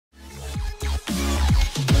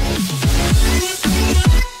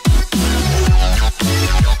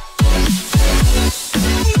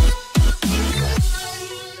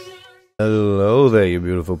Hello there, you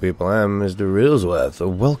beautiful people. I'm Mr. Reelsworth.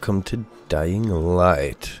 Welcome to Dying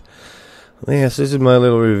Light. Yes, this is my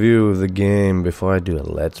little review of the game before I do a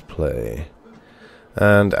Let's Play.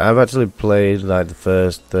 And I've actually played like the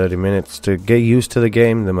first 30 minutes to get used to the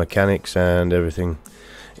game, the mechanics and everything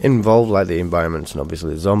involved, like the environments and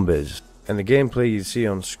obviously the zombies. And the gameplay you see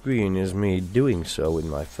on screen is me doing so in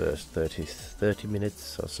my first 30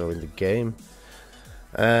 minutes or so in the game.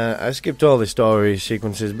 I skipped all the story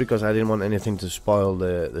sequences because I didn't want anything to spoil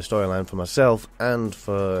the storyline for myself and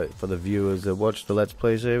for the viewers that watch the Let's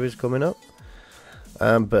Play series coming up.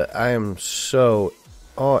 But I am so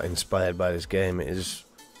awe-inspired by this game. It is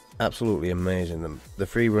absolutely amazing. The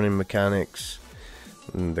free running mechanics,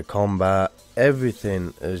 the combat,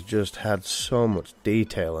 everything has just had so much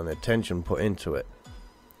detail and attention put into it.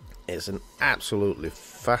 It's an absolutely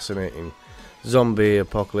fascinating zombie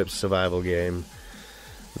apocalypse survival game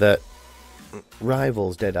that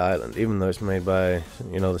rivals Dead Island, even though it's made by,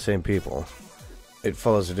 the same people. It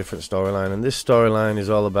follows a different storyline, and this storyline is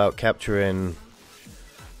all about capturing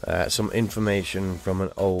some information from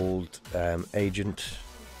an old agent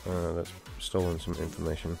that's stolen some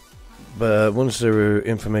information. But once the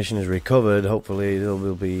information is recovered, hopefully there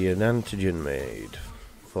will be an antigen made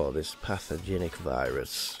for this pathogenic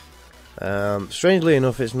virus. Strangely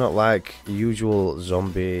enough, it's not like usual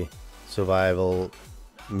zombie survival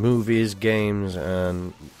movies, games,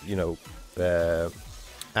 and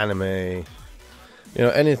anime,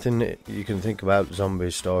 anything that you can think about zombie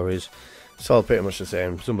stories. It's all pretty much the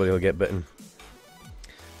same. Somebody will get bitten,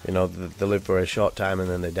 they live for a short time and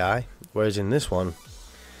then they die. Whereas in this one,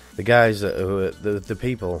 the guys the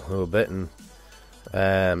people who are bitten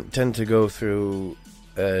tend to go through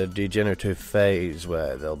a degenerative phase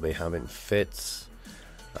where they'll be having fits.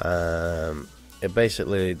 It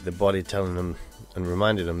basically the body telling them and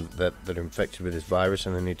reminded them that they're infected with this virus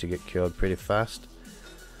and they need to get cured pretty fast.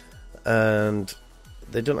 And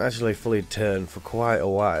they don't actually fully turn for quite a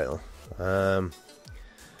while.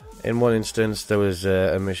 In one instance, there was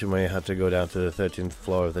a mission where you had to go down to the 13th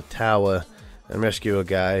floor of the tower and rescue a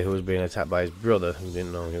guy who was being attacked by his brother, who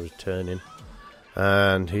didn't know he was turning.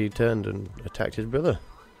 And he turned and attacked his brother.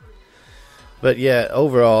 But yeah,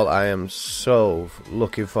 overall, I am so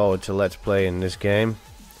looking forward to Let's Play in this game.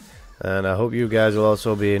 And I hope you guys will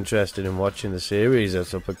also be interested in watching the series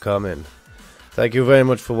that's up and coming. Thank you very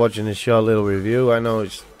much for watching this short little review. I know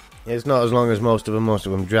it's not as long as most of them. Most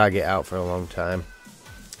of them drag it out for a long time.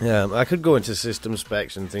 I could go into system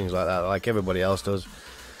specs and things like that, like everybody else does.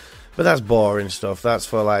 But that's boring stuff. That's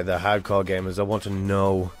for like the hardcore gamers that want to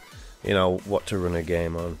know, what to run a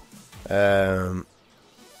game on.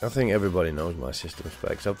 I think everybody knows my system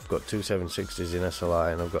specs. I've got two 760s in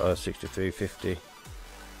SLI and I've got a 6350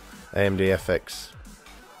 AMD FX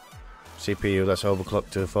CPU that's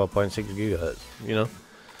overclocked to 4.6 GHz.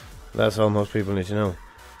 That's all most people need to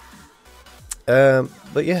know.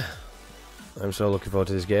 But yeah, I'm so looking forward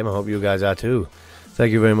to this game. I hope you guys are too.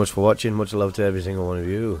 Thank you very much for watching. Much love to every single one of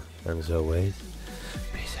you. And as always,